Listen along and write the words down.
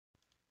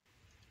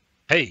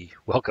Hey,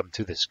 welcome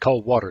to this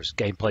Cold Waters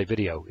gameplay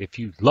video. If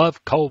you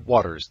love Cold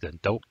Waters, then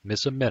don't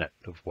miss a minute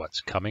of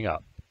what's coming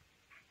up.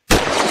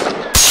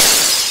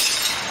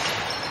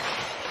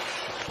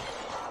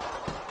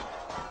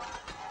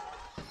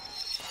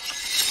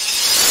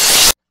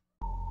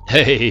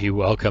 Hey,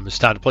 welcome. It's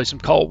time to play some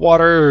Cold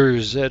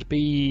Waters. It'll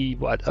be,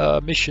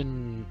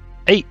 mission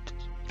 8,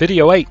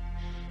 video 8.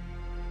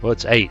 Well,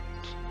 it's 8.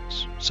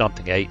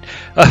 Something 8.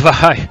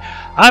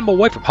 I'm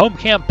away from home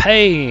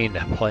campaign,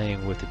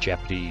 playing with the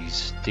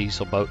Japanese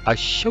diesel boat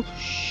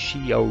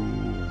Ishoshio.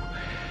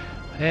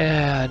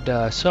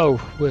 And so,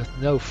 with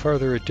no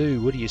further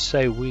ado, what do you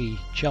say we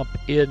jump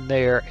in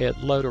there and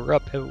load her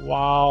up? And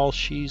while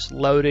she's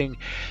loading,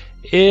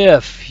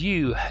 if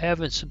you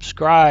haven't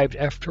subscribed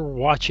after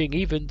watching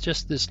even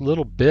just this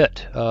little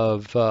bit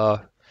of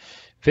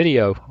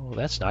video, oh,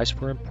 that's nice,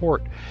 we're in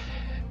port,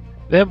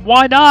 then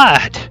why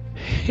not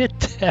hit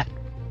that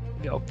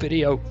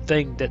video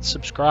thing, that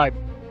subscribe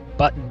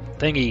button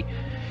thingy,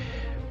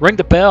 ring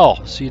the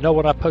bell so you know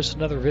when I post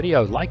another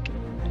video. Like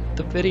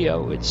the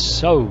video, it's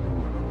so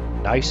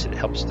nice, it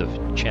helps the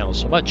channel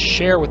so much.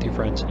 Share with your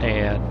friends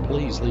and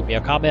please leave me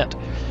a comment.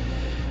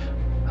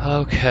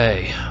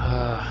 Okay,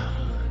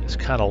 it's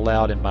kind of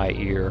loud in my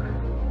ear.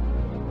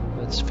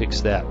 Let's fix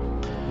that.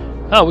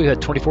 Oh, we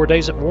had 24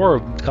 days at war,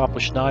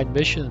 accomplished 9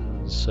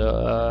 missions.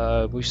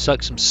 We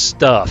sucked some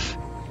stuff.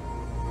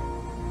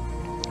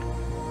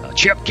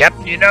 Chip,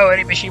 Captain, you know,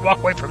 any mission you walk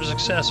away from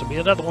success will be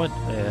another one.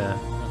 Yeah,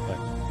 okay.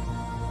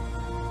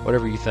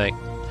 Whatever you think.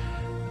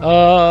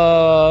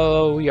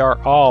 We are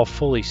all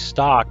fully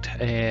stocked,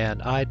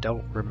 and I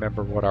don't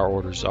remember what our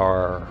orders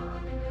are.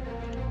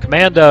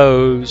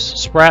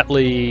 Commandos,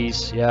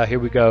 Spratlys. Yeah, here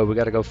we go. We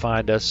got to go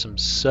find us some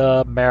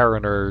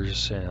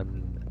submariners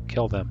and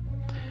kill them.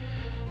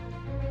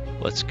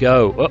 Let's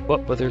go.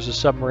 Oh, there's a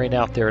submarine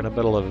out there in the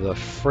middle of the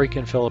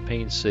freaking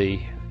Philippine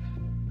Sea.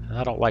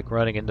 I don't like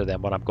running into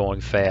them when I'm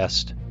going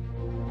fast.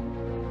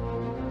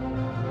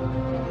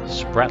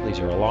 Spratlys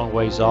are a long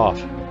ways off.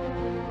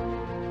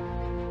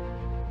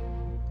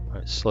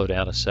 Alright, slow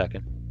down a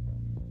second.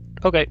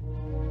 Okay.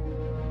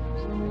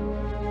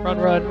 Run,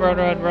 run, run,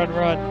 run, run,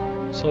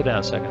 run. Slow down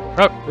a second.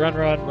 Oh, run,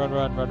 run, run,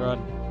 run, run,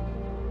 run.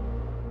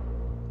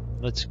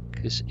 Let's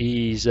just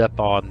ease up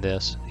on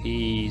this.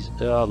 Ease.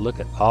 Oh, look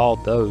at all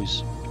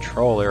those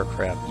patrol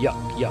aircraft.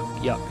 Yuck, yuck,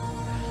 yuck.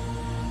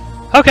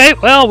 Okay,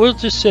 well, we'll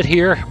just sit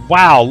here.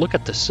 Wow, look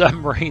at the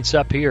submarines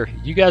up here.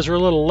 You guys are a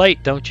little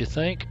late, don't you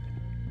think?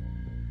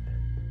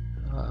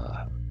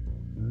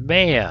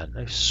 Man,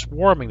 they're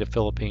swarming the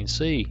Philippine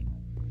Sea.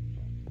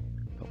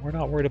 But we're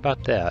not worried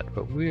about that.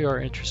 What we are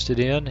interested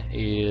in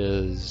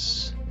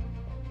is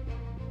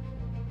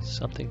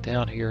something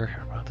down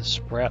here around the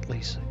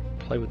Spratlys.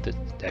 Play with it.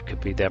 That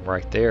could be them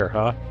right there,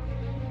 huh?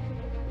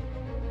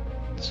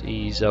 Let's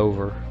ease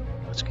over.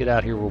 Let's get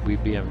out here where we'll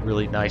be in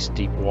really nice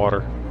deep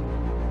water.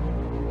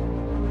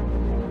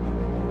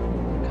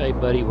 Hey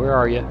buddy, where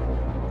are you?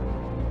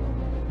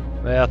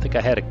 Well, I think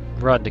I had to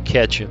run to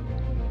catch him.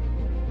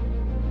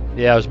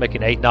 Yeah, I was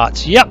making 8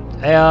 knots. Yep.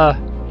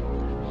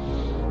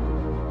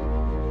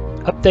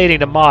 Updating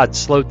the mod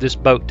slowed this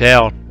boat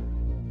down.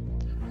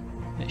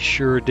 It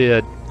sure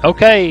did.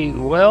 Okay,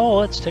 well,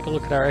 let's take a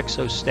look at our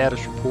EXO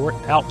status report.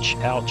 Ouch,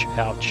 ouch,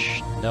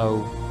 ouch.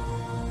 No.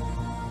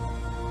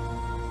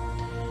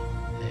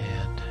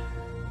 And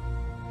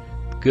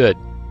good.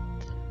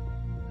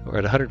 We're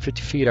at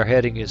 150 feet. Our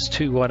heading is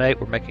 218.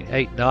 We're making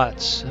 8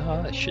 knots.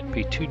 It shouldn't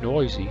be too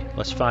noisy.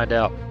 Let's find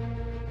out.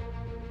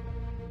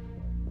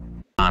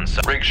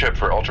 Rig ship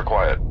for ultra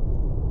quiet.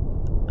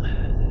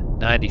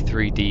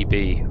 93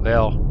 dB.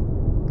 Well,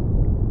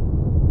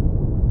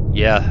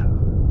 yeah,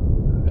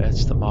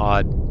 that's the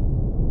mod.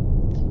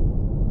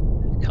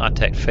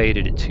 Contact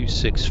faded at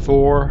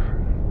 264.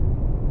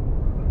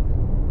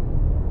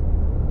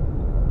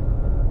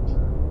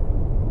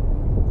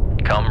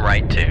 Come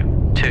right to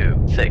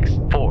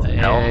 264.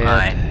 Helm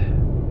high.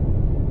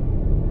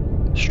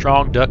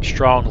 Strong duck,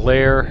 strong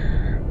lair.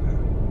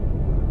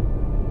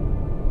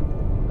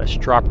 Let's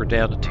drop her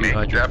down to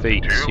 200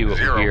 feet and see what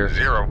we hear.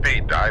 0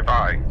 feet, dive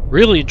high.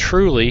 Really and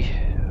truly,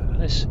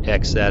 let's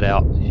X that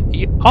out.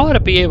 You ought to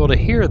be able to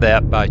hear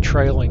that by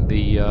trailing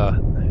the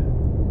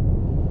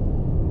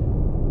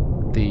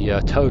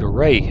towed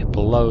array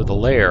below the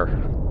lair.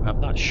 I'm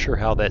not sure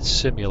how that's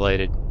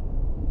simulated.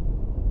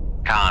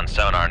 Con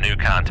sonar, new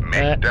contact.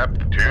 Make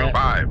depth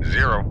 25,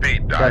 0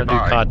 feet, dive high. Got a new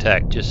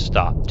contact. Just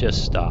stop.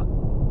 Just stop.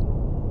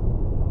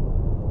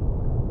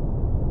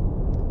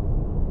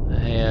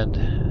 And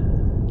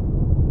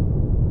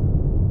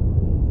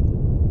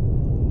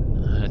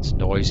it's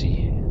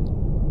noisy.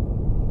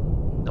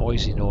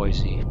 Noisy,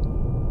 noisy.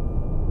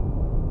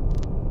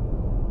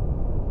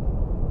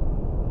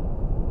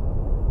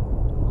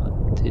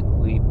 What did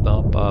we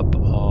bump up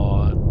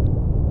on?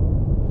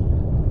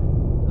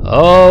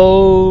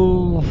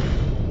 Oh!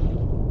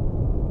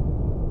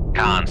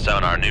 Con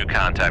sonar, new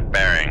contact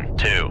bearing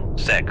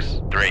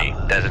 263.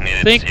 Designated.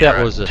 I think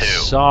that was a 02.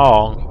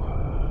 song.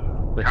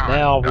 But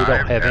now we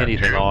don't have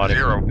anything on it.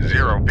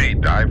 0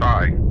 feet, dive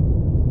high.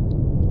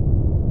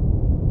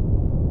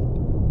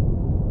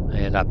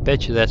 And I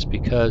bet you that's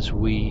because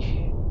we...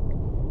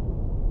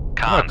 I'm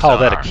Con going to call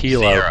that a sonar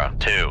kilo. Sierra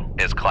 2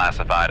 is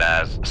classified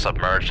as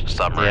submerged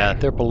submarine. Yeah,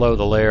 they're below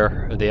the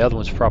layer. The other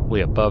one's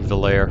probably above the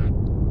layer.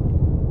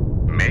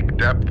 Make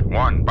depth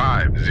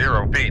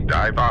 150 feet,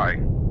 dive I.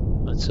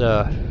 Let's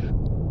Come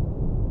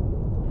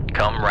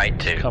right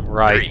to. come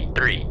right.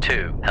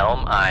 332.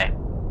 Helm I.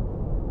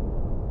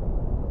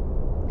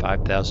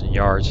 5,000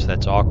 yards.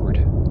 That's awkward.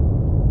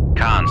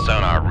 Con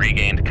sonar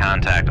regained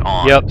contact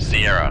on. Yep.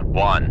 Sierra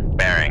 1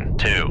 bearing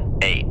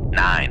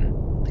 289.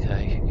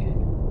 Okay.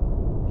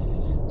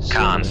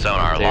 Con So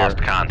sonar they're- lost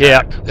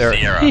contact. Yeah, they're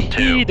Sierra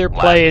 2. they're left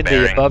playing the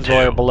bearing above the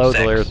layer, 2, below the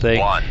 6, layer thing,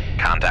 1.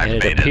 Contact and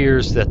it faded.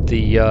 appears that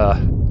the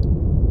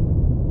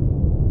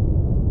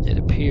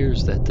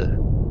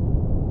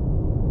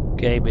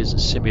game isn't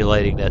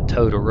simulating that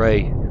towed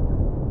array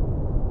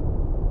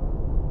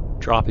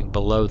dropping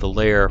below the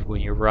layer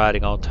when you're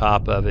riding on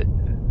top of it.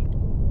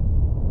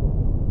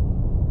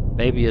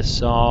 Maybe a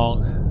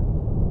song,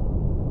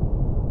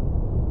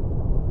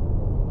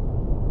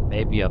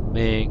 maybe a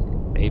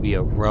Ming, maybe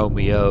a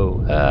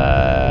Romeo.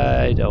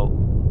 I don't.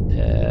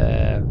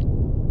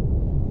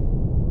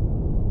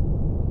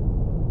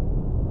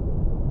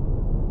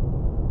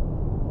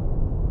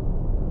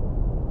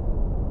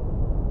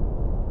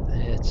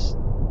 It's.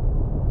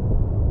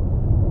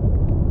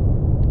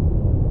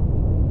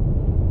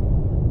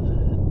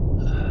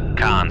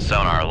 Con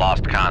sonar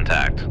lost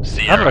contact.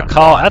 Sierra I'm gonna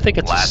call. 1, I think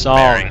it's a last song,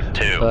 bearing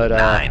 2, but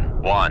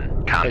 9,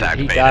 1. Contact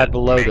he faded. died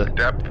below Make the.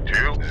 depth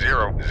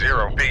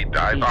 200 feet, He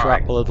dive I.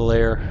 dropped below the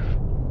layer.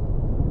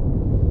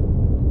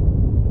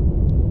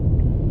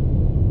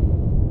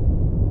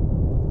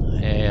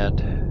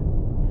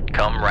 And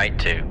Come right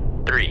to.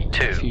 3,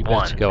 2, a few 1.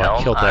 minutes ago, I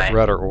Helm killed that I.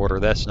 rudder order.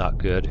 That's not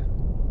good.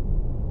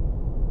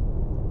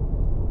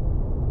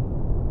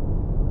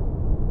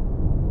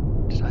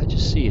 Did I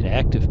just see an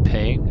active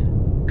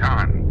ping?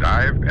 Con,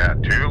 dive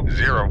at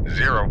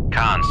 200.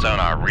 Con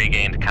sonar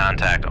regained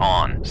contact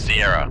on.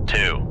 Sierra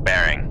 2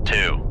 bearing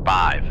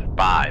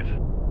 255.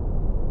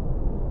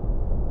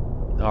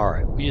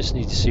 Alright, we just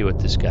need to see what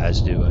this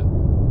guy's doing.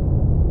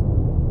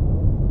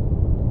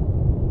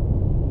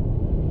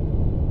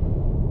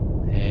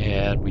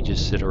 And we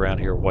just sit around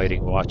here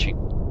waiting, watching.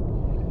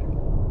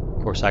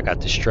 Of course, I got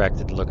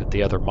distracted to look at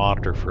the other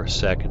monitor for a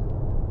second.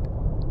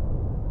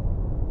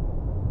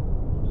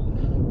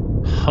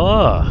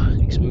 Huh,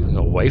 he's moving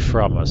away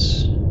from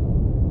us.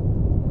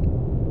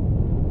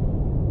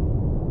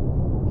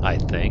 I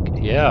think.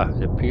 Yeah,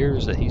 it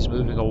appears that he's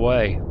moving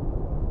away.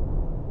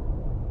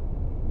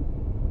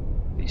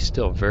 He's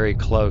still very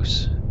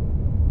close.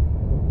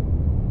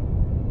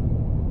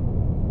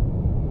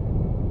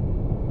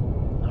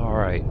 All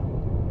right.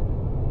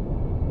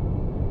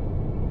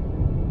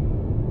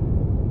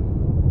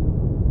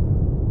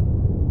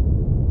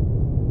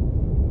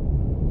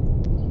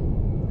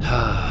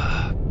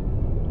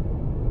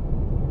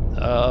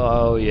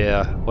 Oh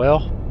yeah.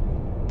 Well,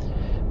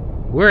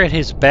 we're in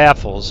his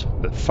baffles,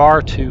 but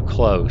far too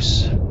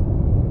close.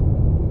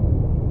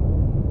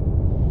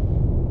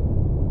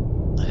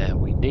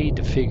 And we need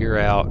to figure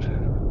out.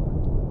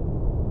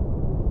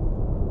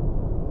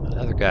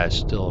 Another guy's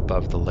still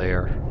above the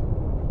layer.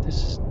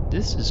 This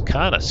is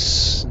kind of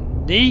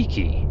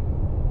sneaky.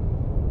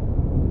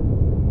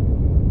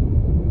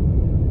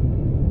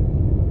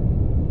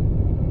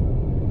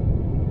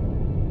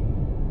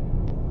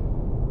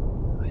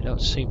 I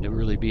don't seem to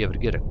really be able to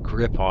get a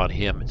grip on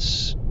him.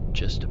 It's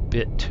just a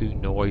bit too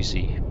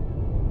noisy.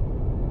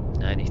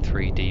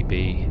 93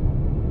 dB.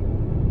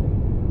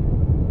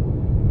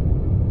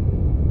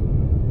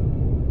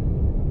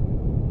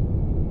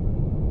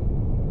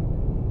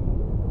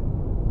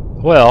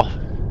 Well,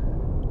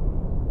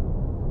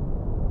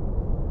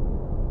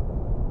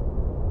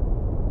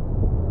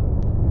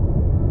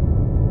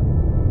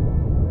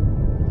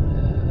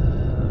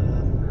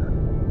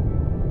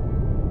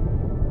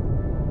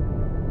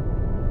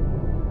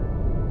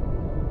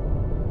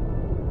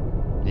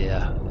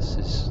 yeah, this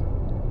is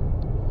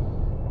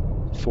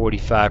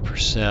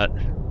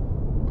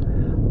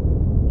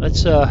 45%.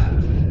 Let's do a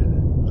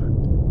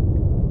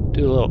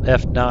little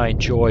F9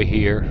 joy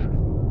here.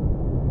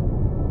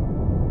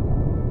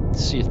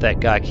 Let's see if that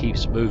guy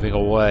keeps moving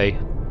away.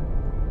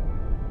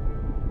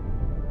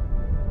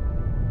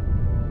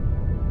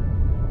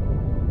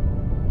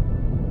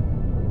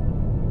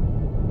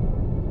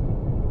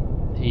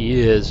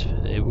 He is.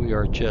 We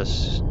are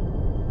just...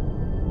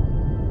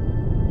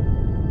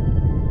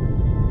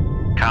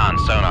 Con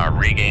sonar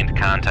regained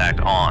contact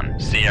on.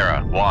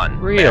 Sierra 1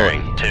 Really?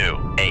 bearing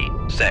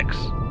 286.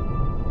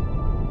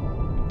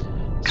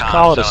 Let's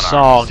call it a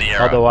song,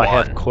 Sierra although I 1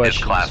 have is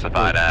questions.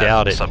 classified I as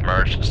doubt it.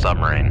 submerged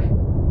submarine.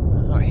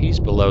 Oh, he's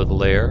below the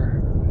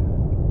layer.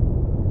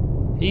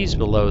 He's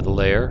below the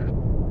layer.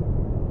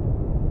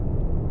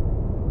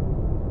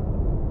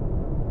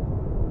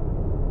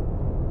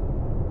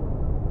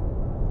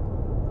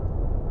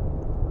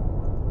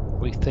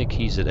 We think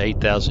he's at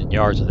 8,000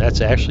 yards, and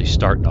that's actually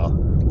starting to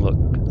look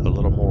a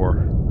little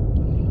more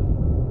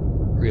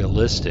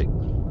realistic.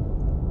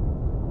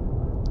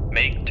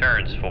 Make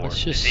turns for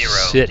Let's just 0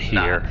 sit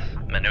here. knots.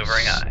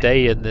 Maneuvering aye.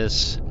 Stay in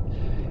this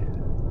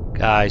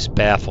guy's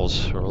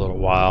baffles for a little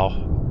while.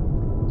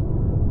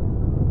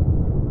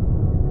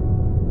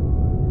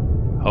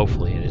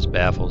 Hopefully in his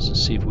baffles, and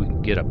see if we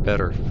can get a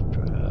better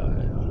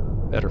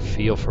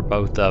feel for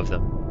both of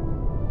them.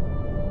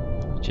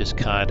 Just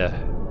kind of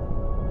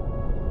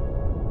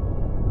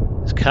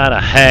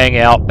hang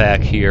out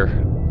back here.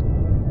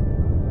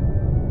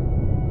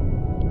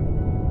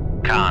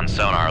 Con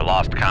sonar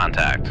lost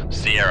contact.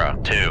 Sierra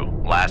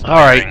 2. Last. All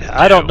right, bearing,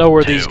 I don't know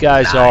where 2, these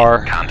guys 9.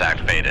 are.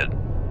 Contact faded.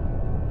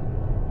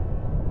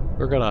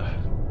 We're gonna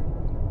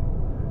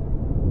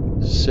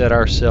set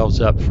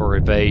ourselves up for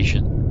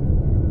evasion.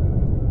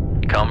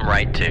 Come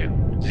right to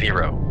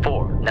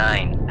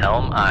 049.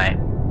 Helm aye.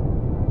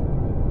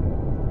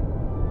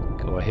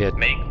 Go ahead.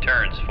 Make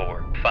turns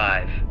for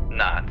 5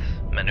 knots.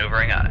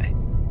 Maneuvering aye.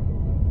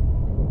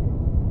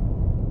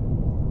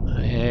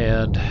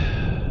 And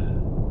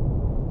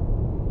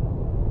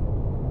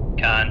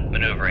Con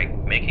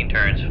maneuvering. Making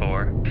turns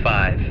for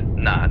 5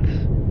 knots.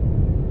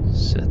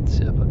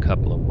 set up a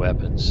couple of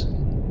weapons.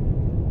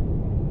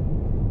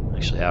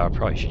 Actually, I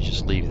probably should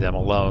just leave them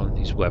alone.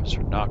 These weapons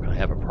are not going to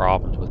have a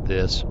problem with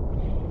this.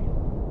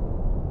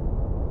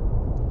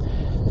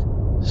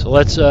 So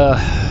let's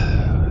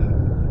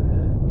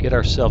get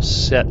ourselves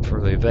set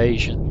for the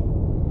evasion.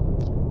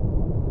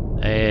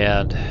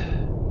 And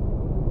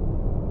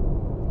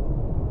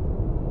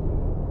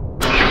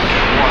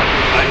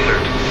Aye, sir.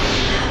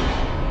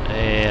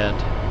 and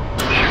 4.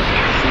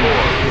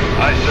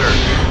 Aye, sir.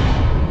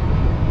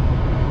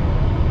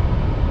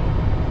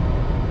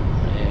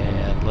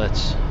 and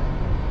let's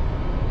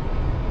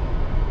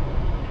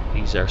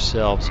ease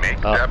ourselves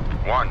Make up.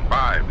 depth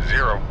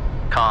 150.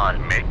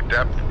 Con. Make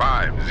depth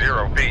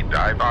 50 feet.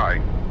 Dive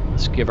aye.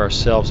 Let's give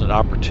ourselves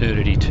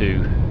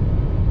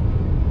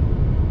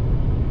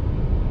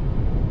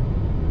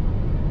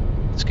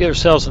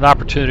an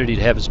opportunity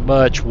to have as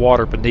much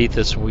water beneath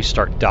us when we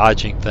start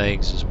dodging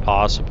things as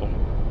possible.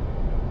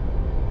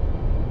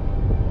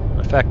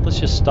 In fact, let's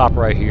just stop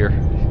right here.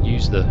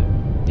 Use the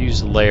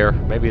layer.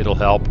 Maybe it'll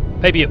help.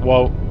 Maybe it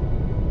won't.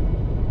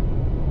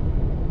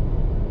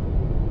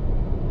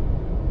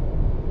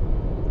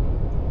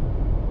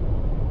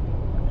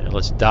 And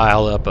let's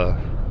dial up a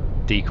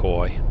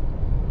decoy.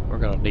 We're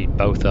going to need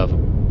both of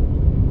them.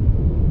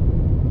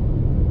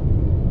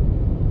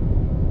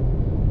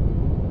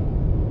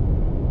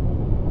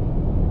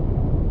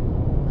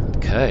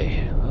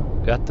 Okay,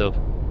 well, got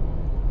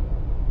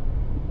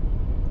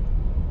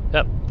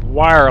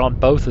wire on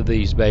both of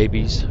these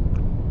babies.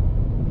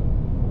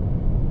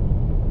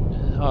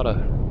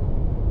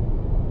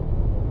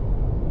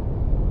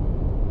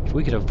 If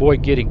we can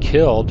avoid getting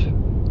killed.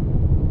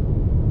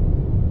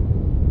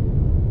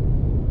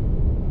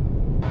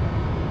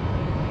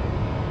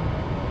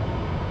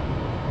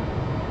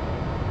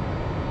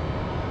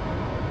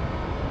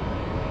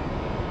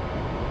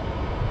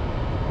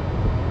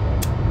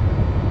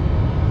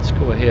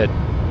 Go ahead,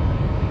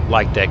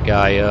 light that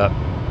guy up.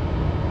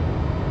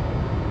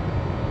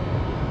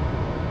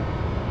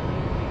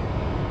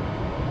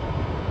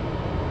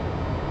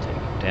 Take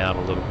him down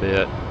a little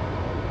bit.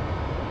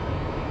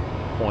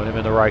 Point him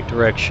in the right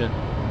direction.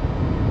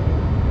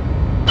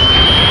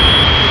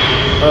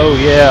 Oh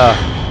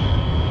yeah.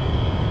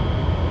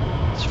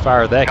 Let's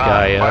fire that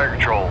guy up. Fire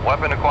control.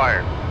 Weapon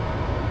acquired.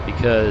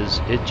 Because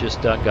it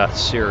just done got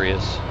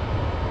serious.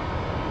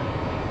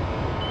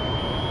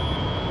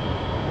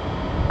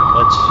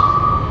 Let's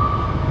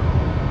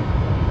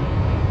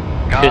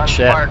pitch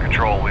that fire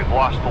control. We've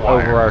lost the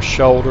wire. over our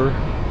shoulder.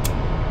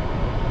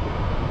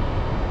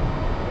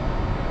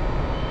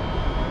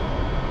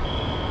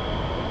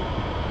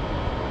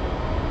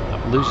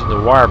 Losing the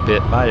wire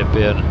bit might have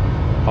been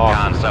awkward.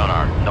 Con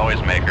sonar.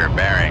 Noisemaker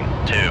bearing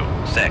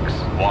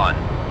 261.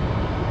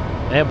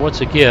 And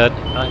once again,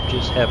 I'm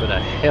just having a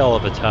hell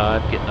of a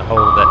time getting a hold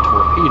of that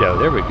torpedo.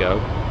 There we go.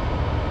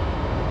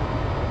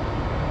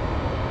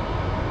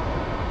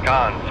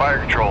 Con, fire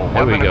control.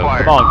 There we Weapon go.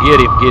 acquired. Come on, get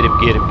him, get him,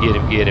 get him, get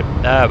him, get him.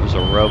 Ah, it was a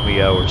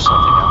Romeo or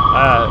something.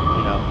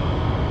 You know.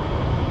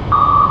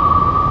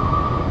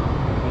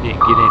 We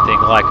didn't get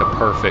anything like a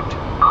perfect.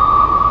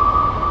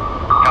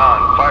 Con,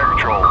 fire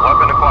control.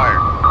 Weapon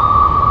acquired.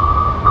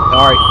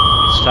 Alright,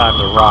 it's time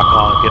to rock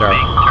on and get our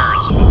Make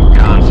turns.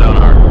 Con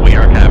sonar. We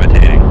are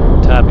cavitating.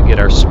 time to get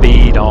our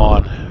speed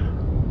on.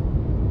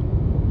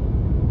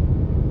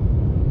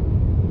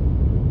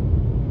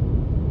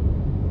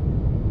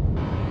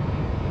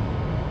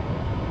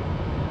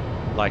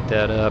 Light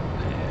that up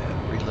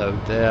and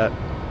reload that.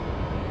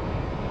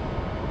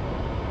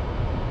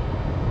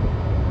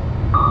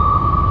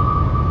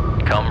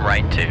 Come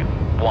right to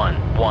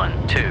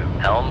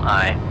 112. Helm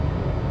aye.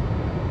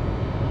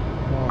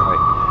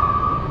 Alright.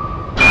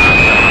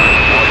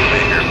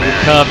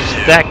 Here comes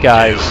that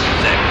guy's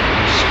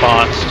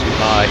response to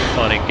my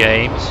fun and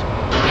games.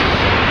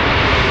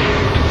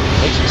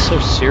 Takes it so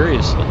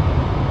seriously.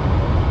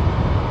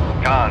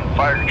 Con,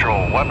 fire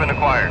control. Weapon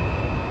acquired.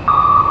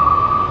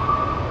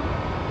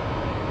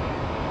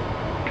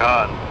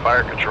 Con,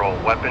 fire control,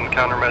 weapon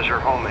countermeasure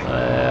homing.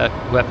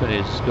 Weapon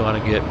is going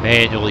to get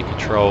manually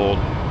controlled.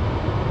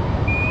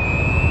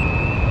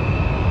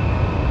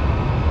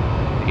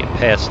 Get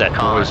past that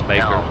Con, noisemaker.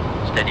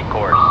 helm, steady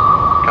course.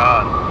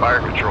 Con, fire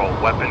control,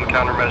 weapon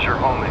countermeasure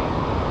homing.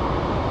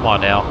 Come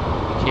on now.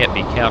 You can't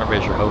be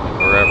countermeasure homing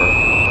forever.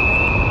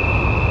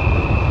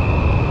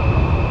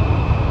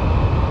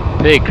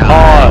 Big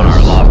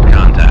pause. Lost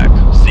contact.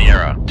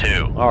 Sierra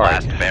 2. All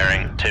right. Last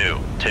bearing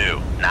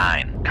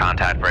 229.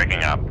 Contact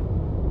breaking up.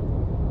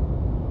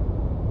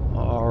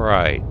 All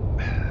right.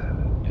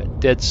 Got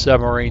dead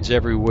submarines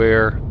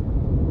everywhere.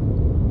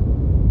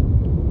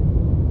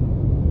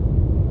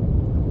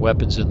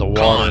 Weapons in the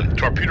water. Con,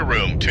 torpedo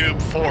room,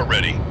 tube 4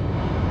 ready.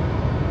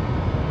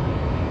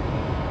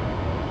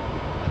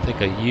 I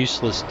think a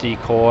useless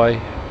decoy.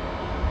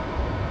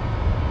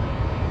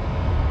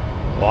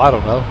 Well, I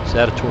don't know. Is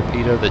that a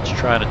torpedo that's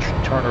trying to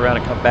turn around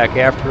and come back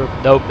after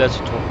him? Nope, that's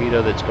a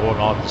torpedo that's going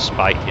on to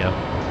spite him.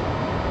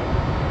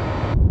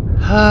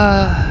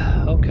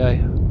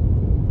 Okay.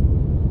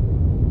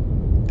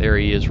 There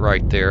he is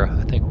right there.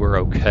 I think we're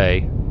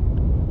okay.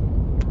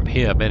 From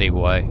him,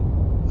 anyway.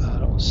 I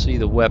don't see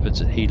the weapons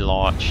that he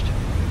launched.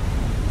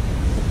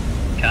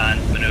 Con,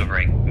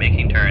 maneuvering,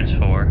 making turns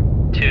for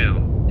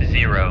 20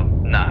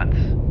 knots.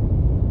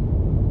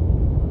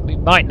 We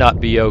might not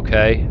be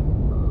okay.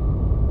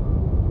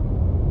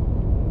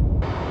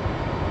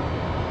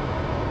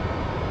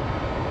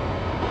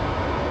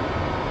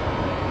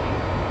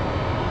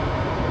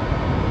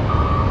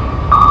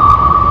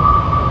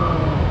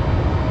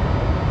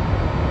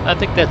 I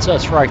think that's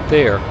us right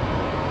there. And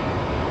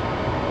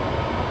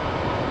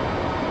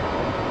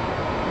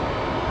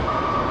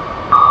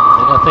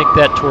I think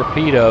that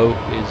torpedo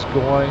is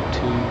going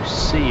to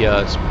see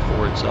us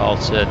before it's all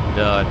said and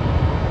done.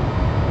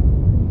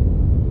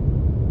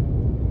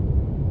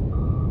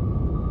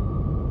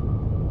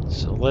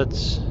 So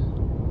let's...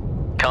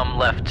 Come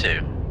left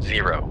to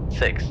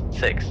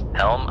 066.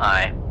 Helm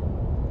I.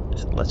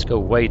 Let's go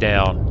way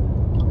down.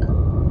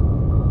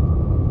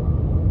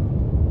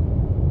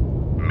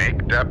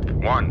 Make depth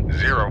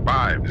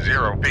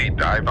 1050 feet,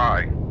 dive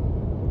I.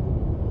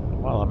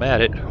 While I'm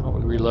at it, why don't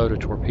we reload a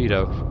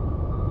torpedo?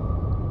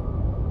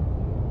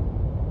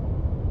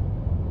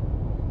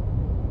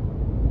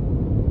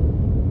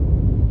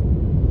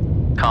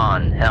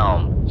 Con,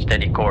 helm,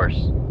 steady course.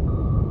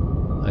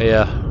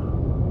 Yeah.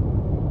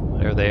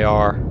 There they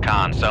are.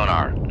 Con,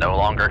 sonar, no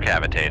longer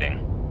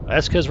cavitating.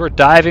 That's because we're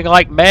diving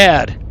like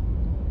mad.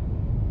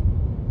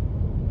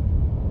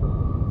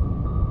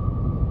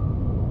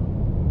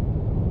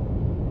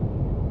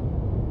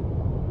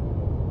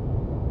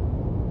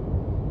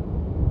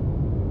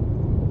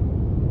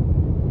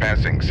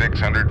 Passing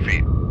 600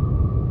 feet.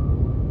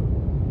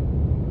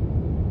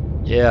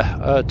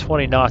 Yeah,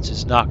 20 knots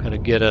is not going to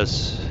get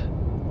us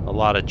a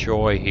lot of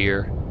joy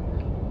here.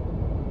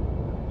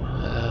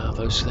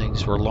 Those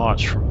things were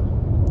launched from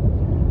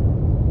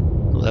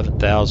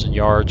 11,000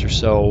 yards or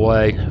so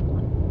away.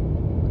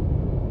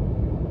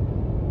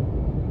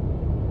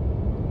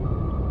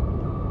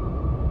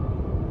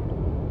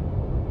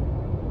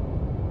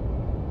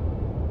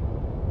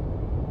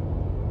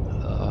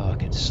 I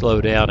can slow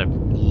down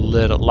and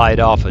light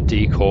off a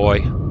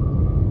decoy.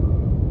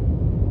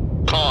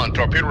 Con,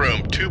 torpedo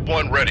room, tube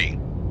 1 ready.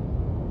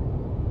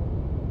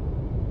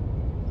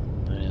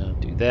 Yeah,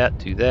 do that,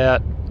 do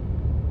that.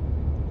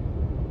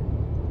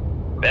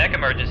 Back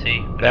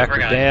emergency. Back her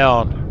maneuvering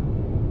down.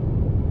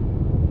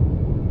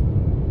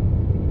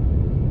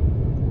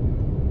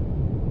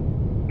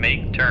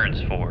 Make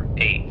turns for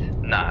 8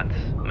 knots.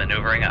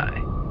 Maneuvering I.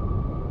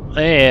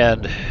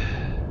 And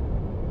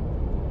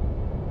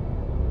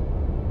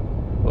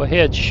go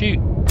ahead, shoot.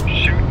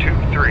 Shoot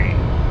tube 3.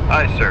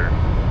 Aye, sir.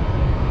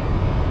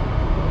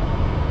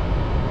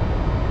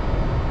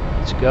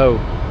 Let's go.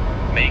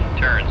 Make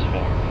turns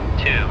for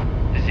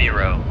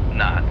 20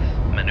 knots.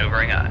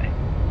 Maneuvering I.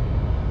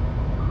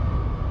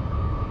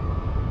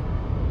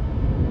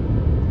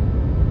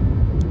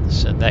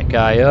 Send that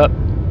guy up.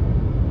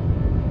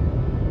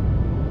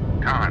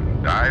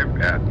 Con, dive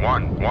at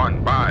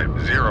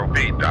 1150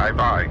 feet, dive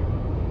I.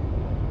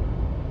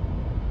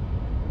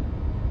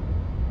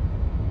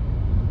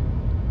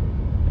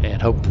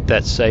 And hope that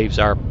that saves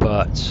our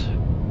butts.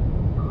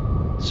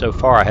 So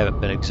far I haven't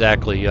been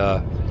exactly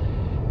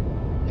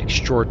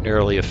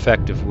extraordinarily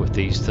effective with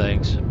these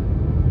things.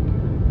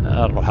 I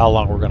don't know how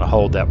long we're going to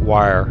hold that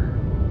wire.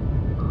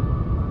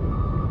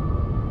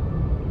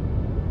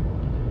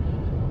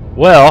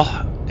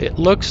 Well, it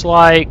looks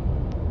like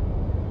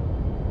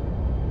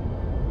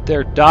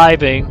they're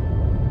diving.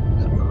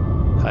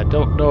 I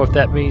don't know if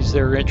that means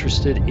they're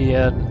interested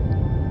in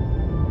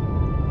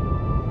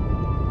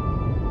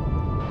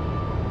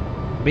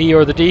me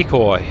or the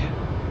decoy.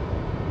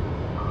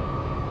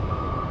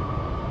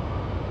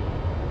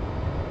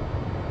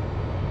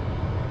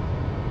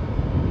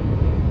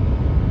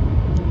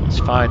 Let's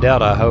find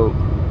out, I hope.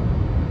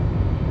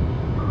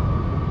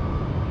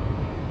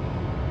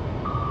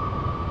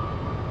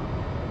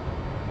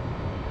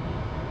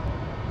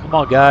 Come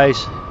on,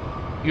 guys.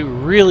 You're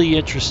really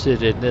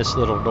interested in this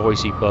little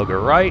noisy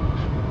bugger, right?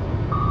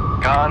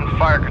 Con,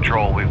 fire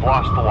control, we've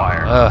lost the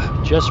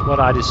wire. Just when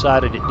I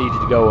decided it needed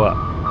to go up.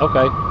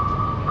 Okay.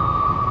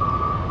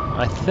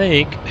 I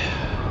think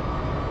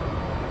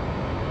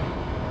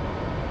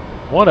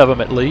one of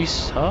them at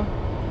least, huh?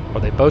 Are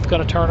they both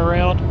going to turn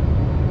around?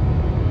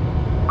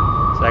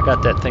 So I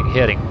got that thing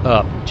heading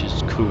up, which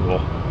is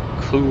cool.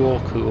 Cool,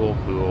 cool,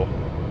 cool.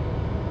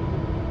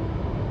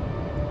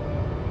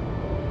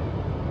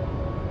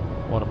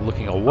 One of them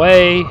looking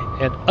away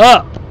and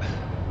up.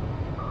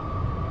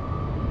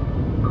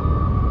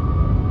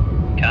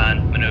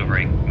 Con,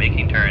 maneuvering,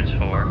 making turns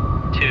for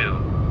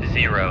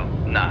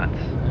 20 knots.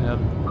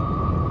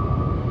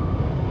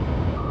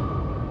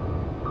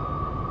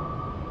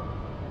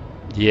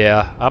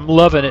 Yeah, I'm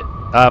loving it.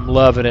 I'm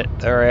loving it.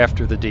 They're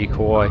after the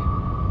decoy.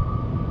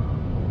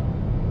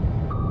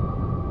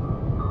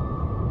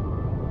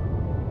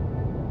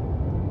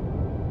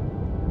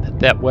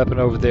 That weapon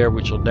over there,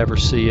 which will never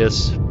see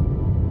us.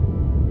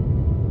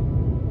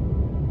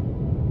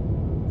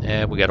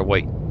 And we gotta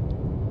wait.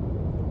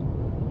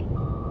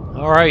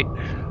 Alright.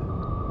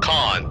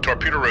 Con,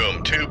 torpedo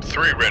room, tube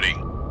 3 ready.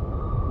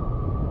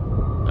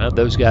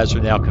 Those guys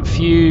are now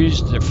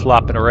confused. They're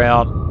flopping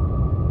around.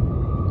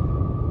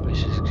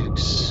 Which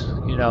is,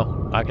 you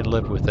know, I can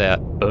live with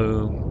that.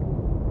 Boom.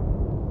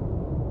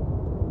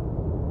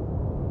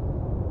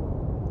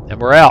 And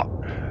we're out.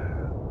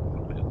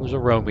 It was a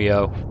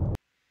Romeo.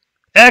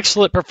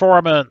 Excellent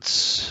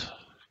performance!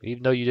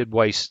 Even though you did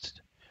waste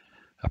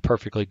a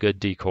perfectly good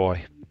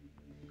decoy.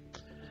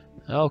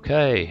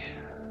 Okay.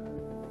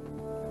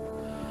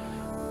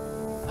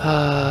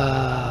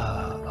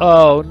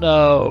 Oh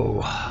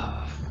no.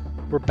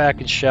 We're back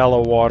in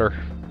shallow water.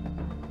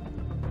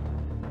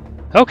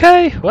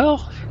 Okay,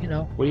 well, you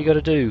know, what are you going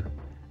to do?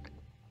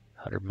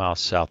 100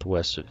 miles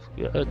southwest of...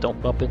 don't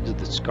bump into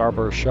the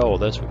Scarborough Shoal.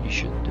 That's what you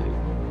should do.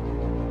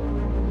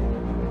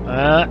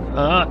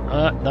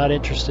 Not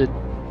interested.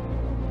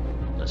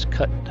 Let's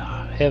cut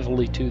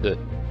heavily to the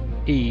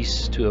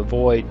east to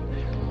avoid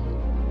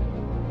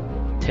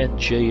 10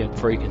 jillion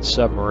freaking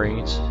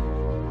submarines.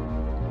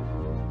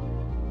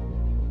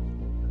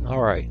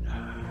 Alright.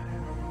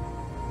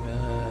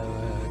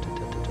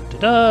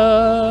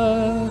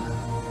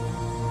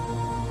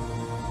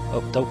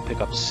 Oh, don't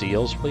pick up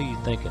seals. What are you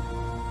thinking?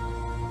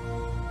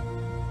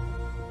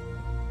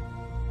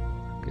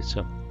 Get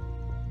some.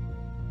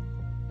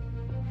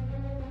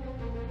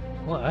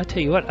 Well, I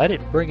tell you what, I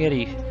didn't bring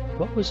any.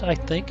 What was I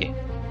thinking?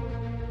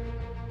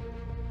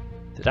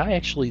 Did I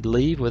actually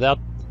leave without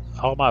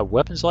all my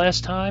weapons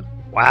last time?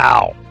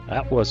 Wow,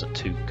 that wasn't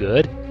too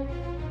good.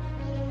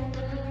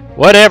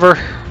 Whatever,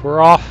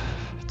 we're off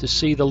to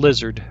see the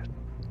lizard.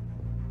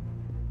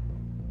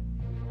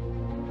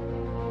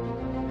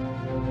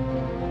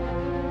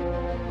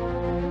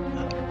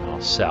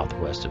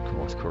 Southwest of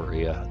North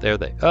Korea. There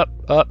they up.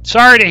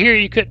 Sorry to hear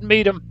you couldn't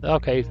meet them.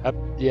 Okay,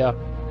 yeah.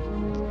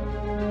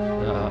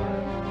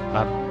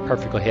 I'm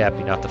perfectly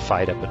happy not to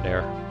fight up in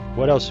there.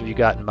 What else have you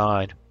got in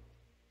mind?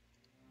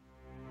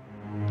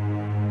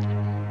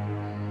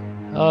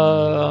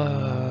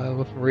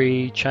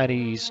 Weaponry,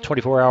 Chinese,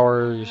 24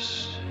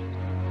 hours.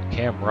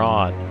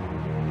 Cameron.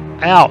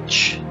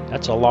 Ouch!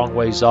 That's a long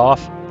ways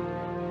off.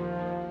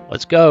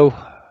 Let's go.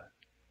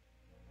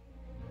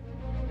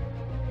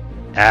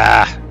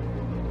 Ah!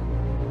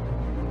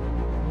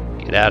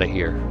 Get out of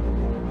here.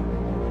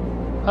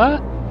 Huh?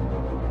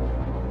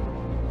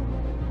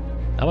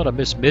 I'm gonna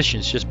miss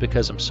missions just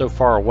because I'm so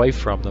far away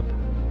from them.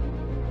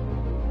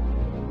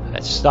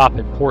 That stop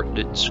in port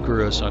didn't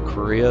screw us on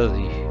Korea.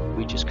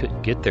 We just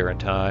couldn't get there in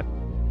time.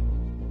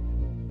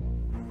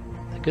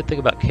 The good thing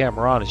about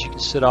Cameron is you can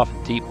sit off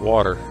in deep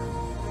water.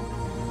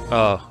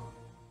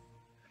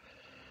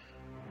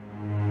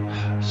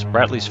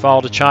 Spratly's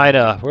fall to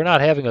China. We're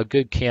not having a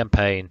good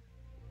campaign.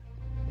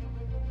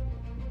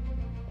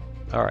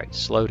 Alright,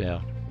 slow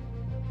down.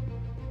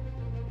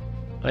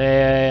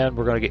 And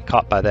we're going to get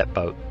caught by that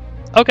boat.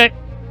 Okay.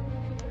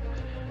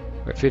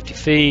 We're at 50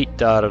 feet.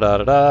 Da da da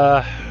da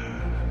da.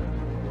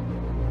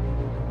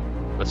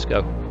 Let's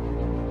go.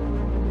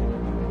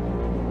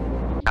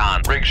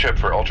 Con. Rig ship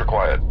for ultra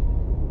quiet.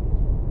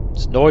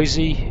 It's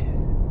noisy.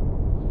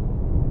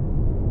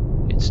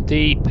 It's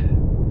deep.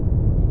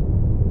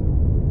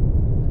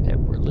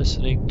 And we're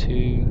listening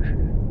to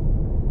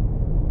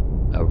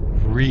a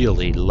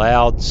really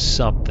loud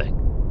something.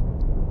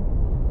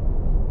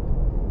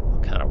 I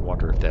kind of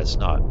wonder if that's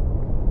not...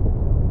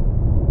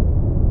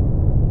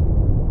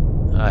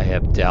 I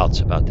have doubts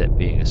about that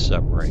being a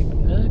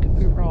submarine. I could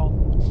be wrong.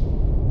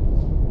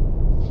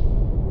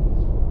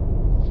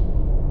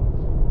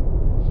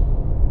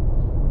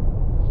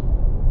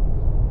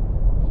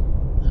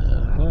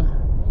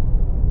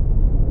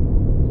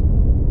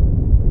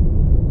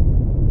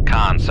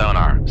 Con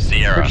sonar.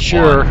 Sierra For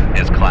sure. 1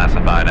 is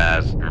classified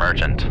as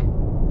merchant.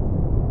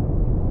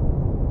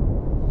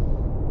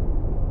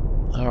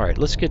 Alright,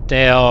 let's get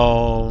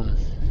down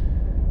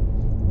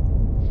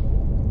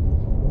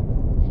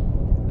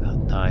about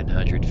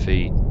 900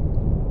 feet.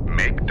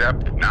 Make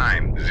depth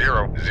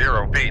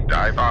 900 feet.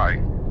 Dive by.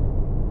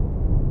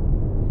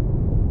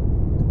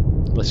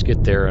 Let's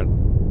get there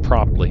and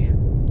promptly.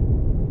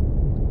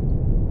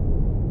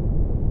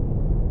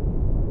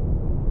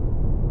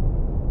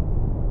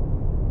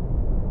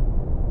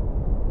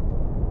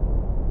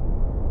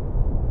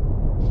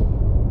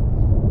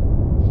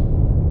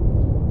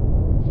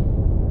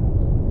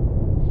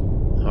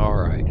 All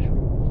right.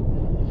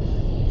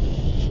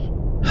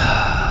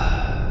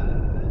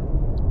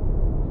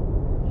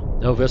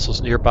 No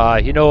vessels nearby.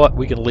 You know what?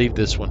 We can leave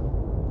this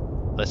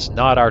one. That's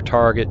not our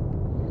target.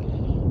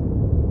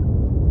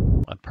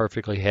 I'm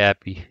perfectly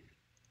happy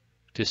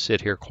to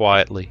sit here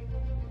quietly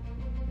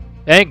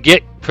and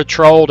get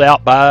patrolled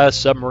out by a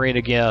submarine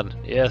again.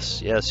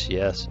 Yes, yes,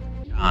 yes.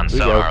 On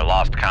sonar,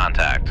 lost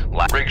contact.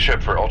 Rig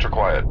ship for ultra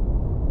quiet.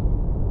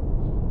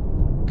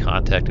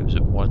 Contact was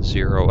at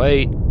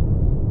 108.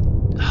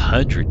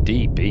 100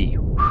 dB.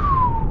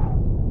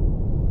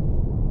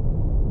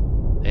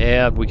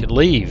 And we can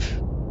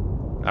leave.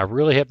 I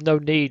really have no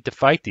need to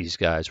fight these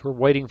guys. We're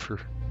waiting for...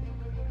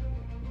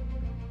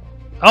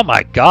 Oh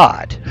my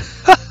God!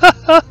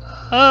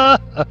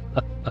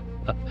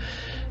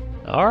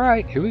 All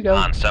right, here we go.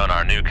 On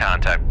sonar, new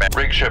contact.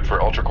 Rig ship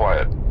for ultra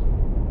quiet.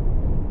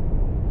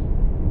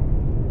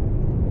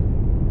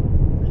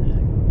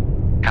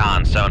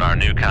 Con sonar,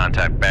 new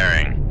contact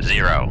bearing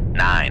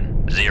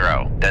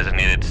 090.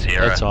 Designated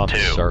Sierra 2. That's on the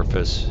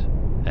surface.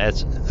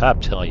 That's, I'm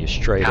telling you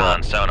straight up.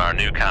 Con sonar,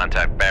 new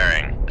contact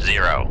bearing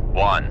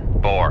 014.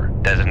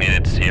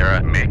 Designated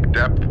Sierra. Make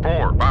depth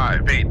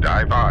 45 feet.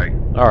 Dive by.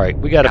 All right,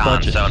 we got a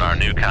bunch of sonar,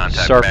 new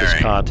contact surface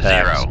bearing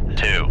contacts.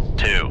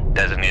 022.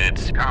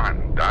 Designated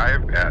Con,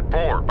 dive at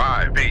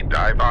 45 feet.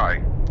 Dive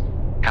by.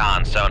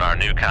 Con sonar,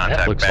 new contact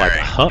That looks like a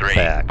bearing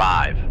humpback.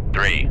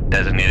 353.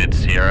 Designated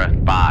Sierra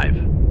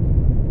 5.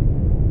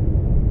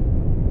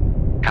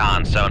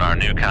 Con sonar,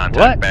 new contact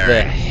What bearing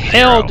the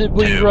hell did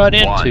we run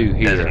 021. into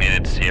here?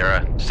 Designated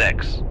Sierra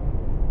 6.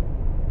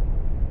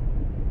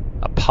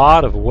 A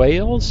pod of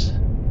whales?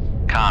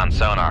 Con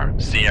sonar,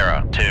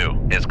 Sierra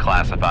 2 is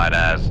classified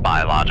as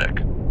biologic.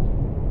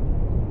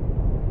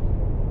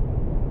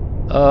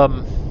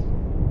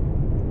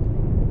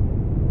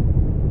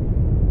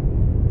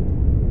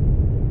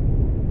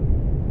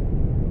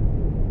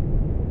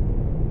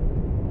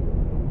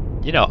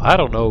 You know, I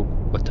don't know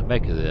what to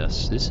make of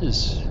this. This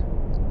is...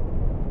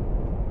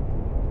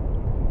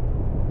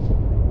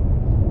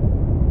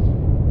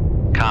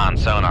 Con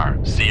sonar,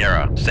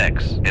 Sierra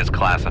 6 is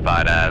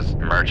classified as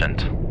merchant.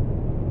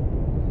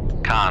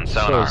 Con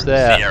sonar, is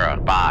that. Sierra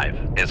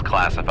 5 is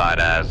classified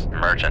as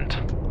merchant.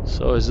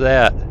 So is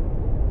that.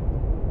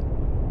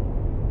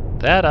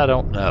 That I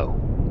don't know.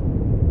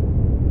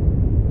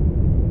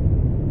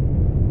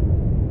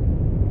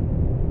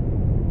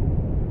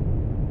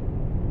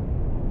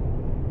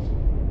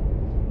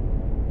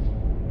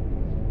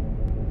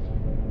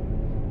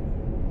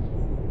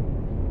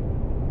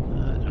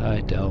 That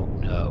I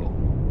don't know.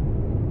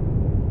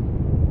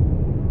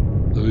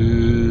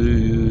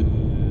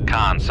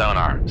 Con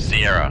sonar,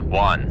 Sierra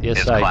 1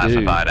 Yes, is I do.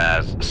 classified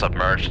as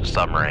submerged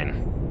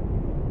submarine.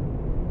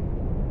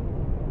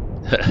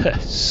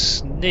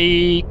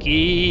 Sneaky.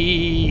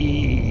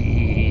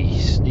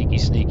 Sneaky,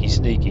 sneaky,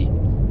 sneaky.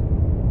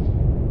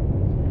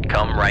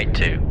 Come right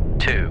to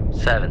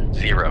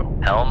 270.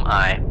 Helm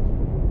I.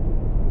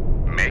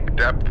 Make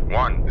depth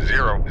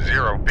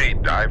 100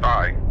 feet. Dive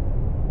by.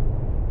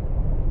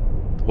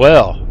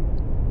 Well,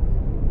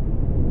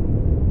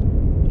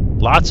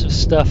 lots of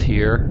stuff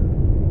here,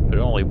 but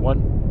only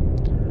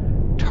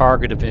one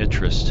target of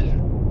interest.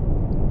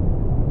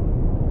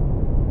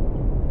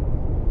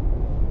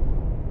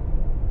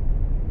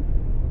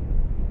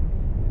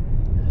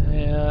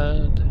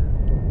 And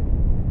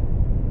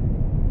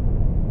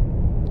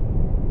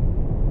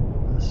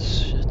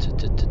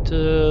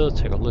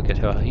let's take a look at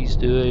how he's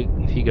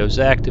doing. If he goes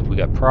active, we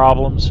got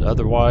problems.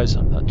 Otherwise,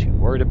 I'm not too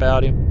worried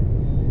about him.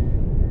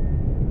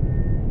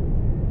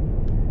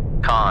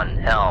 Con,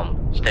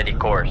 helm, steady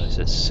course. He's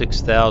at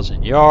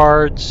 6,000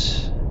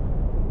 yards.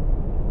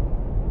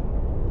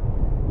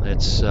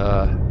 Let's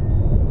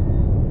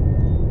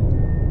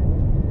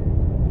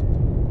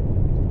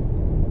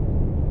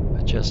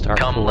adjust our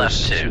Come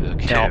course left to to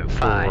account for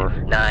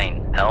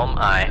 259. Helm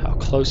I. how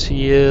close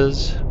he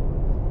is.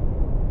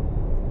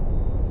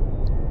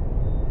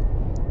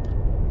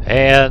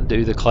 And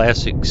do the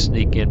classic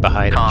sneak in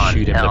behind him and Con,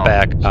 shoot him in the helm,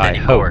 back. I steady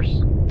hope course.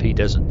 if he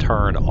doesn't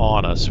turn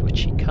on us,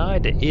 which he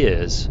kinda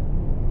is.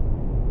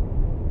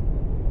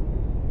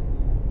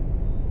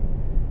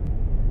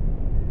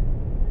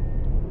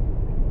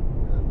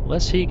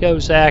 Unless he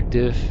goes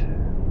active.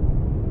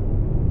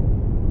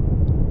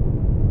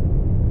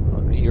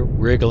 You're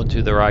wriggling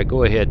to the right.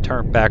 Go ahead,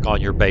 turn back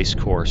on your base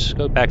course.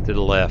 Go back to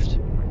the left.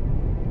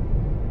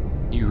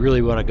 You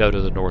really want to go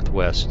to the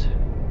northwest.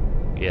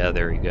 Yeah,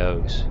 there he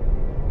goes.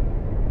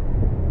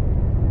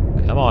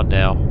 Come on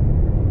now.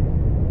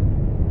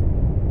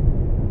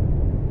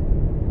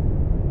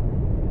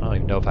 I don't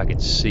even know if I can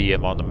see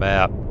him on the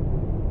map.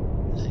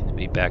 Seems to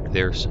be back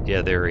there.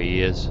 Yeah, there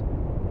he is.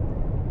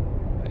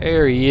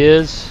 There he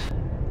is.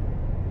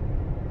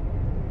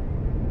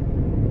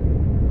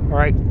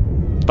 Alright,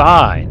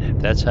 fine. If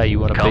that's how you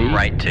want to be. Come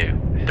right to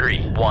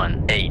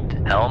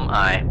 318, helm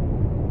aye.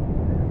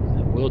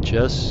 We'll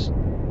just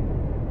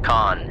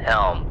Con,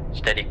 helm,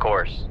 steady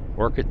course.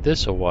 work it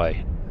this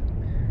away.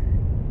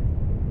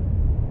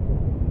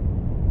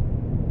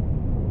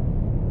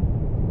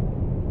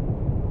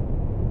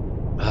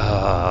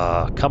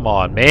 Come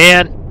on,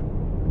 man.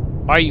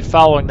 Why are you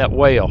following that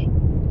whale?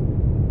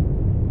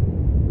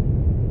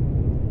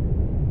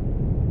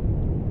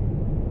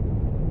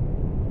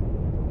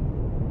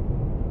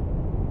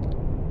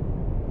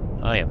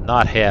 I am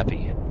not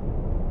happy.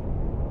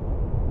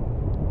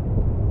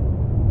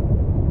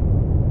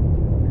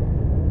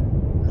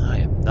 I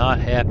am not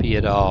happy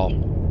at all.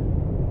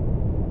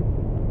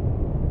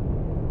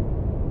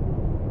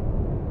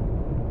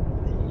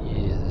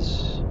 He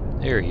is.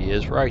 There he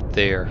is, right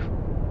there.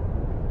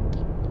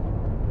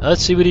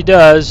 Let's see what he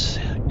does.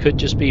 Could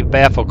just be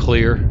baffle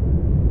clear.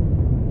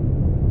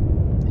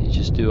 You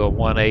just do a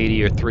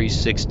 180 or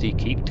 360.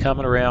 Keep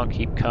coming around,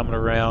 keep coming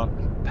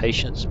around.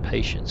 Patience,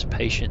 patience,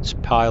 patience,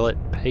 pilot,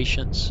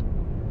 patience.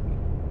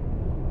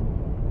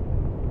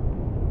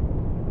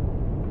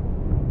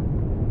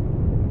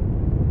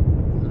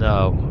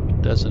 No,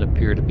 doesn't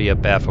appear to be a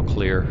baffle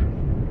clear.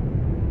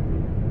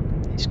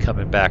 He's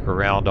coming back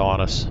around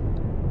on us.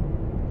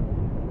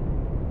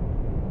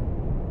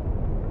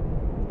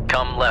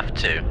 Come left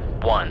to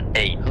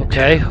 18.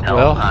 Okay, helm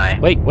well, aye.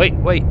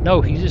 wait,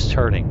 no, he's just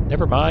turning.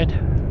 Never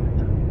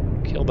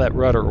mind. Kill that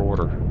rudder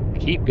order.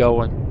 Keep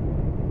going.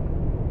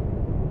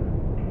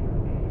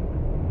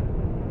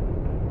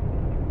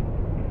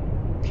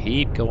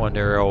 Keep going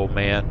there, old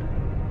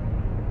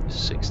man.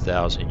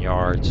 6,000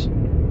 yards.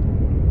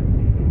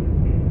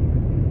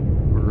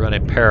 We're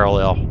running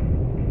parallel.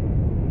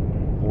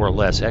 More or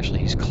less. Actually,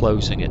 he's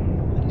closing it.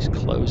 He's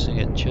closing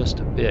it just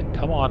a bit.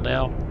 Come on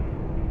now.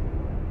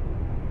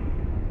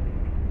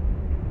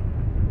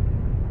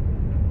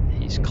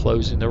 He's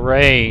closing the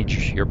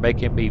range. You're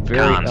making me very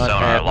Con sonar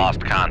unhappy.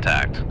 lost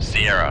contact.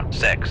 Sierra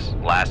 6,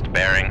 last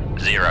bearing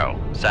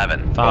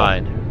 07.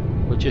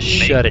 Fine. We'll just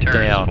Make shut it turns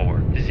down.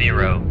 for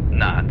 0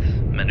 knots.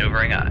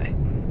 Maneuvering aye.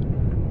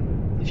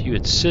 If you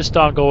insist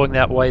on going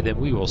that way, then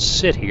we will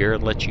sit here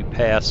and let you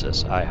pass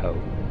us, I hope.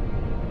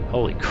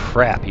 Holy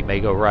crap, he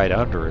may go right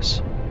under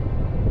us.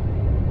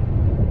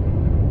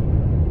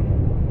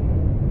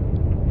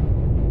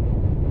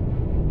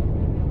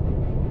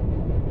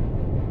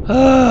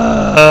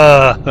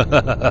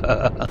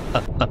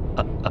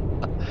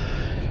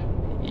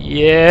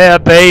 Yeah,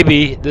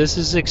 baby, this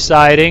is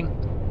exciting.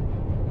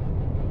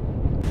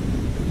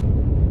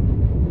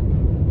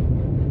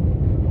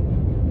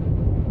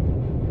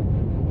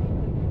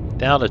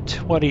 Down to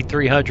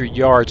 2,300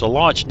 yards. A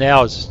launch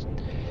now is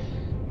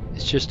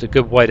it's just a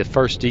good way. The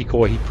first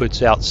decoy he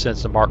puts out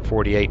sends the Mark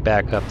 48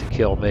 back up to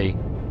kill me.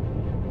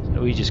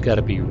 So we just got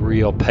to be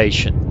real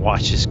patient and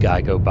watch this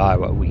guy go by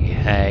while we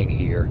hang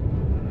here.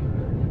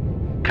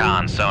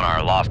 Con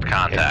sonar lost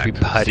contact.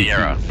 Everybody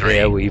Sierra be 3,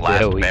 very, last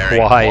very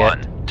bearing quiet.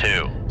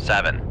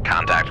 127.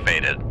 Contact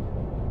faded.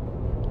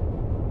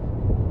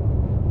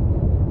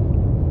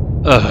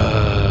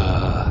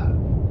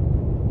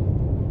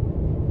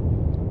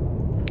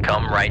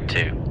 Come right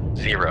to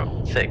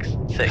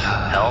 066.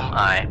 Helm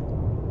aye.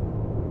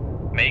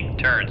 Make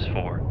turns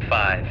for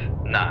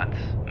 5 knots.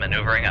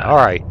 Maneuvering aye.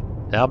 Alright,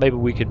 now maybe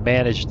we can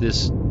manage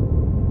this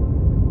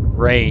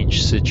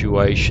range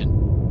situation.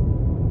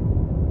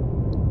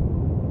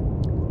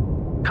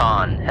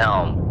 Con,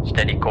 helm,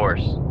 steady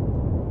course.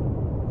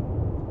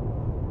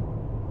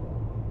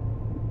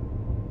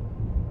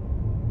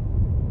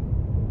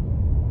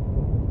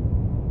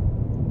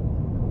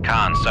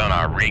 Con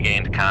sonar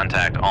regained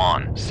contact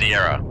on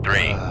Sierra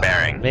 3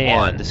 bearing Man,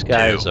 1, this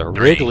guy 2, is a 3.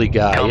 wriggly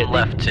guy, Come isn't he?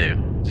 left to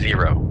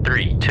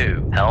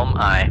 032. Helm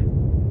aye.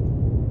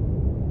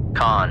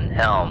 Con,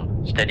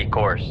 helm, steady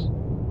course.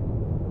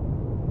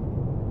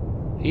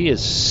 He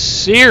is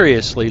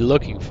seriously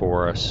looking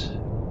for us.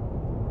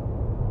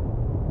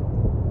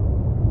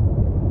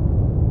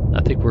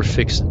 I think we're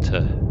fixing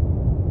to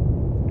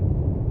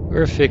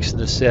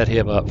set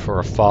him up for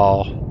a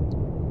fall.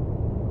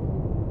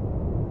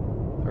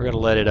 We're going to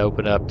let it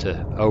open up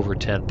to over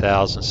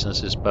 10,000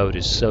 since this boat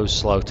is so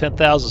slow.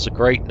 10,000 is a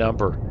great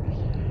number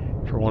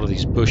for one of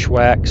these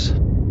bushwhacks,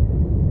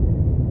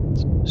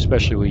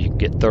 especially when you can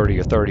get 30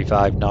 or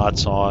 35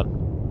 knots on.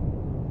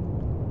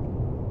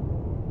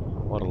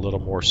 I want a little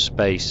more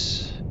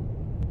space.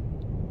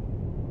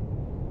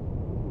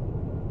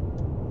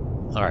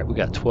 All right, we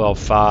got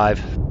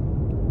 12.5.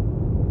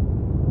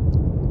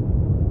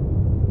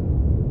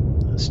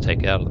 Let's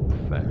take out of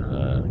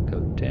the go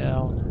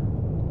down.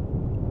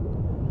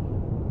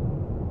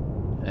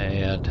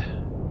 And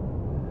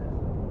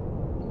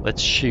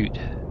let's shoot.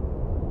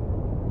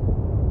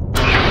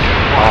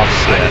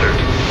 Offset.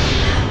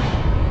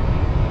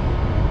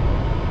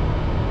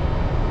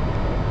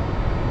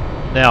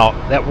 Now,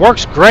 that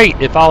works great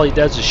if all he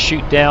does is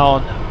shoot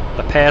down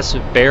a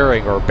passive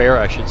bearing, or a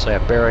bearing, I should say, a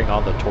bearing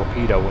on the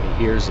torpedo when he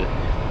hears it.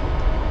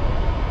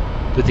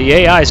 But the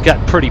AI's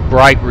gotten pretty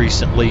bright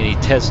recently, and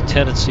it has a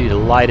tendency to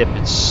light up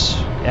its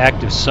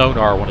active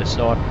sonar when it's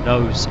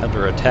knows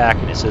under attack,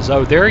 and it says,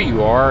 "Oh, there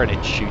you are," and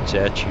it shoots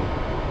at you.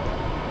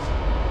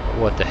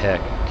 What the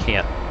heck?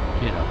 Can't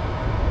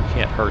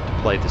hurt to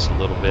play this a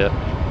little bit.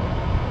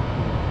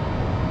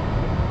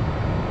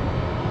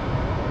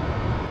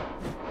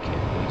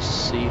 Can we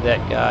see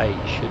that guy?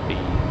 He should be.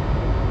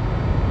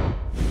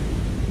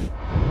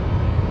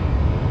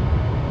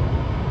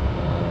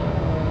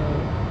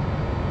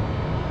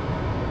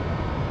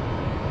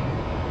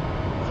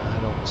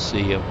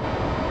 See him.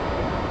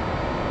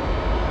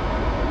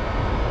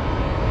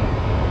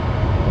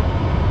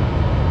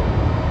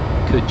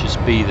 Could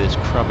just be this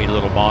crummy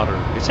little monitor.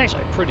 It's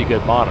actually a pretty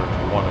good monitor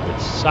for one of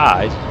its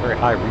size. It's a very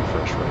high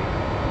refresh rate.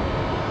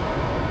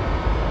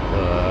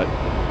 But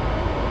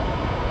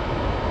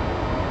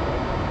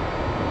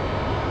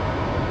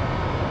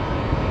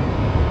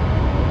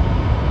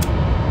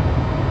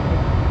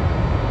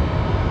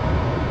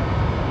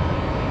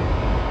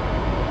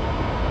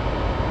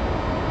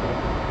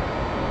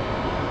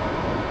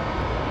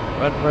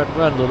run, run,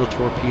 run, little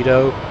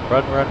torpedo.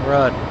 Run, run,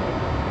 run.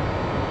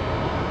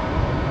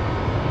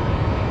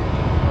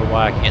 I don't know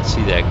why I can't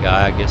see that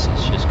guy. I guess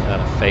it's just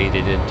kind of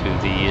faded into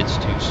the, it's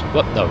too,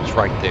 oh, no, it's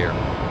right there.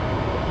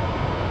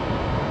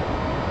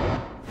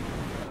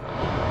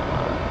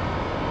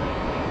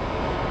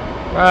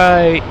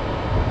 Right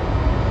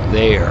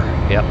there,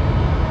 yep.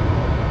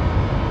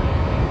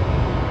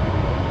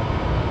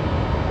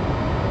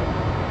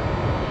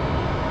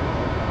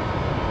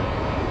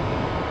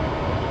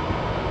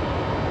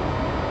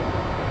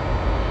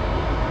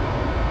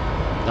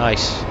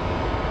 Nice.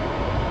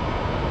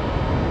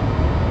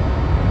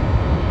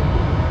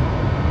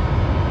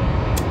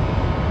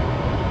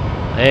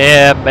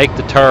 And make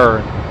the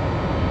turn.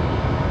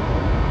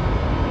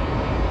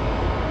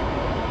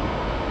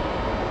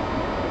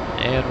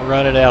 And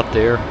run it out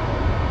there.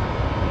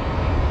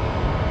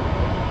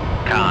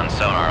 Con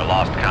sonar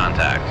lost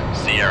contact.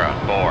 Sierra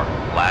 4.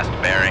 Last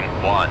bearing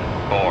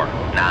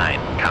 149.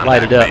 Contact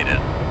Light it up. faded.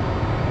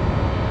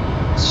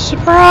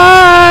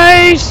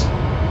 Surprise!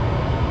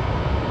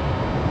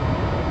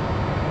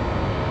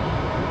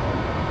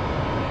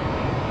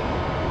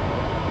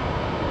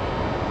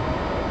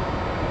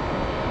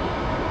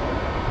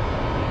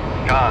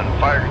 Con,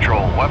 fire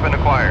control, weapon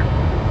acquired.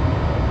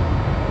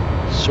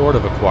 Sort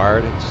of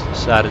acquired. It's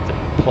decided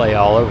to play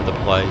all over the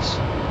place.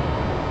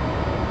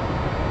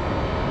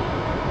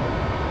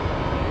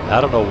 I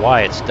don't know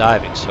why it's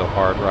diving so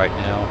hard right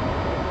now.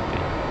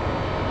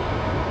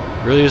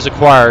 It really is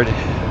acquired.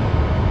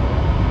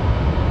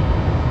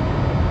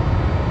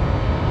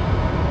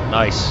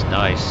 Nice,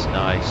 nice,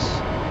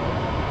 nice.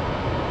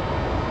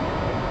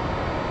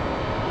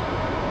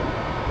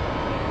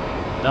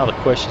 Now the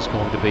question is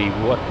going to be,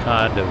 what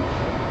kind of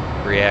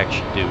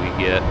reaction do we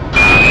get?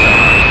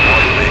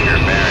 Figure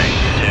bearing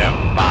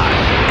 258.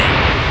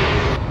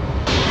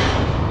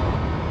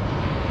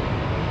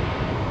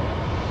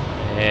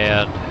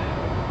 And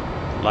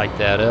light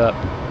that up.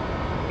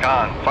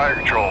 Con, fire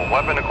control,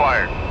 weapon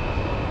acquired.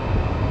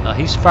 Now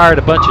he's fired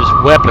a bunch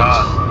of weapons,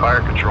 Con,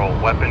 fire control,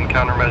 weapon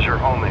countermeasure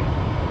homing.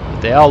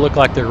 but they all look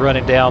like they're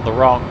running down the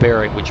wrong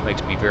bearing, which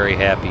makes me very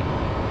happy.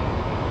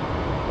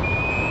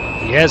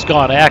 He has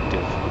gone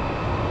active.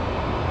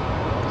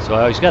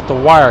 So he's got the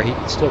wire, he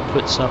can still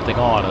put something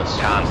on us.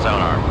 Con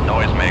sonar,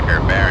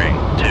 noisemaker bearing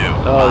 2.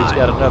 Oh, he's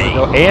got another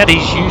and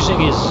he's using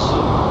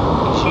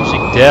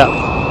depth.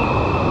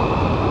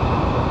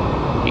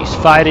 He's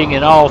fighting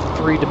in all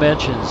three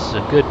dimensions.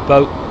 A good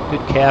boat,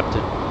 good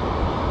captain.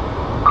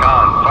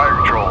 Con, fire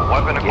control,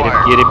 weapon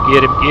acquired. Get him,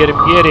 get him, get him,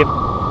 get him.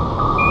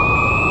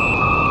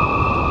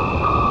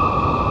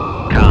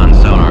 Con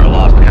sonar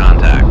lost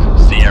contact.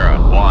 Sierra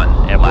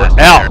 1. And we're Last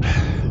out. bearing.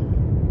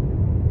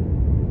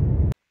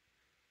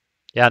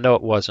 Yeah, I know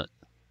it wasn't.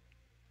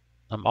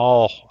 I'm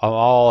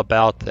all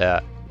about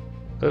that.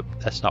 Oop,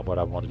 that's not what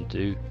I wanted to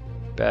do.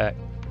 Back,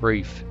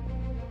 brief.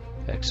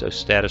 Exo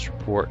status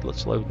report.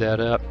 Let's load that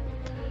up.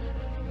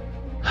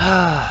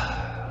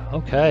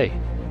 Okay.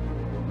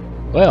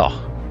 Well,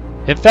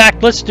 in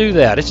fact, let's do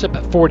that. It's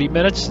about 40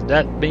 minutes.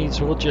 That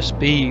means we'll just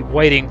be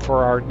waiting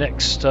for our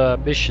next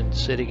mission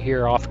sitting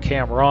here off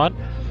Cameron.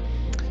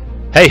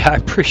 Hey, I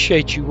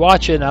appreciate you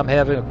watching. I'm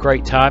having a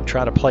great time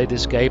trying to play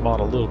this game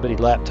on a little bitty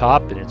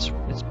laptop, and it's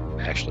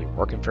actually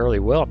working fairly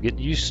well. I'm getting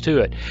used to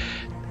it.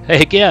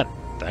 Hey, again,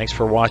 thanks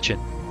for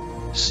watching.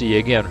 See you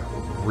again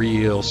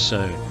real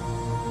soon.